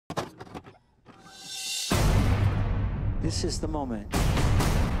This is the moment.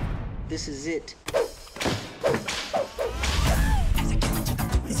 This is it.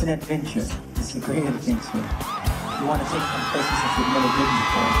 It's an adventure. It's a great adventure. You want to take them places that you've never been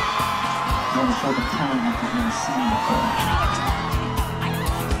before. You want to show them talent that you've never seen before.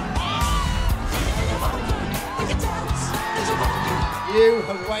 You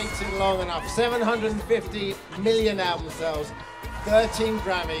have waited long enough. 750 million album sales, 13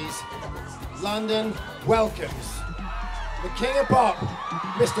 Grammys. London welcomes the King of Pop,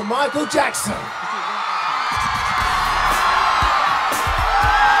 Mr. Michael Jackson.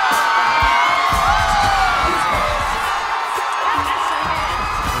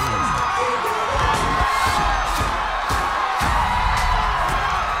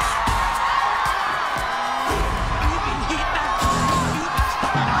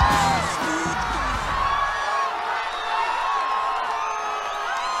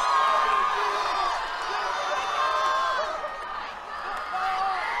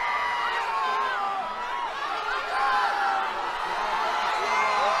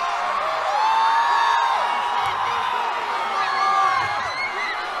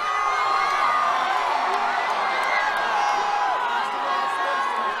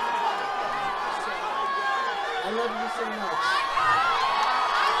 I love you so much.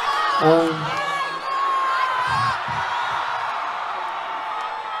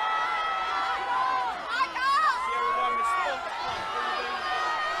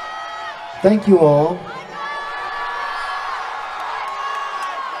 Thank you all.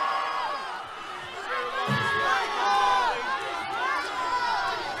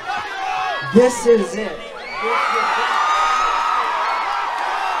 This is it.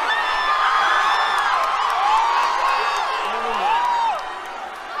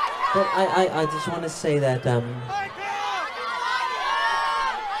 But I just want to say that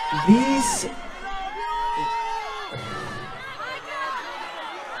these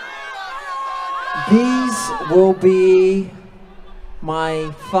will be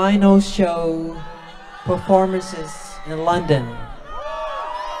my final show performances in London.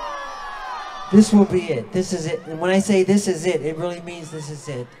 This will be it. This is it. And when I say this is it, it really means this is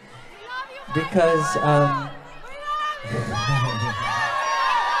it. Because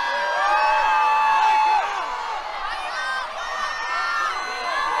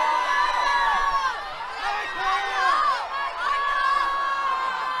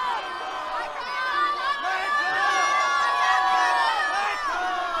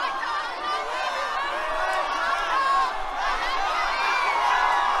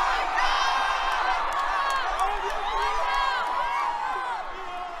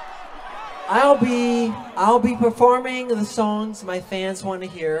I'll be performing the songs my fans want to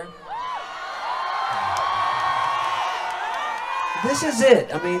hear. This is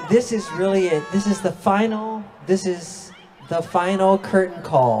it. I mean, this is really it. This is the final curtain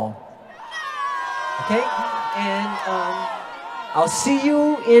call. Okay? And I'll see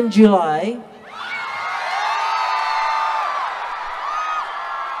you in July.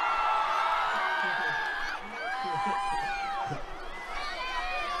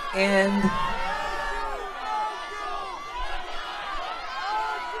 And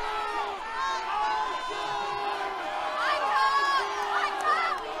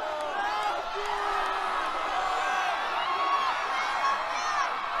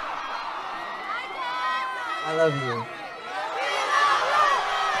I love you.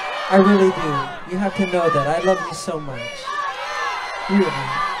 I really do. You have to know that. I love you so much. Really.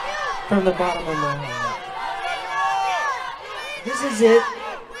 From the bottom of my heart. This is it.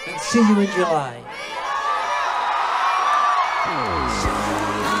 And see you in July.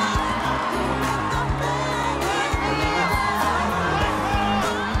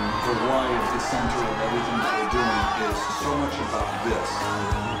 The why at the center of everything that we're doing is so much about this.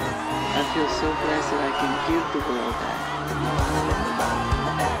 I feel so blessed that I can give the world that.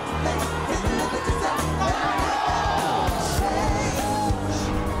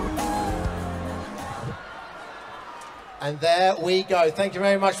 And there we go. Thank you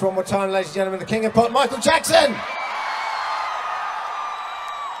very much one more time, ladies and gentlemen. The King of Pop, Michael Jackson!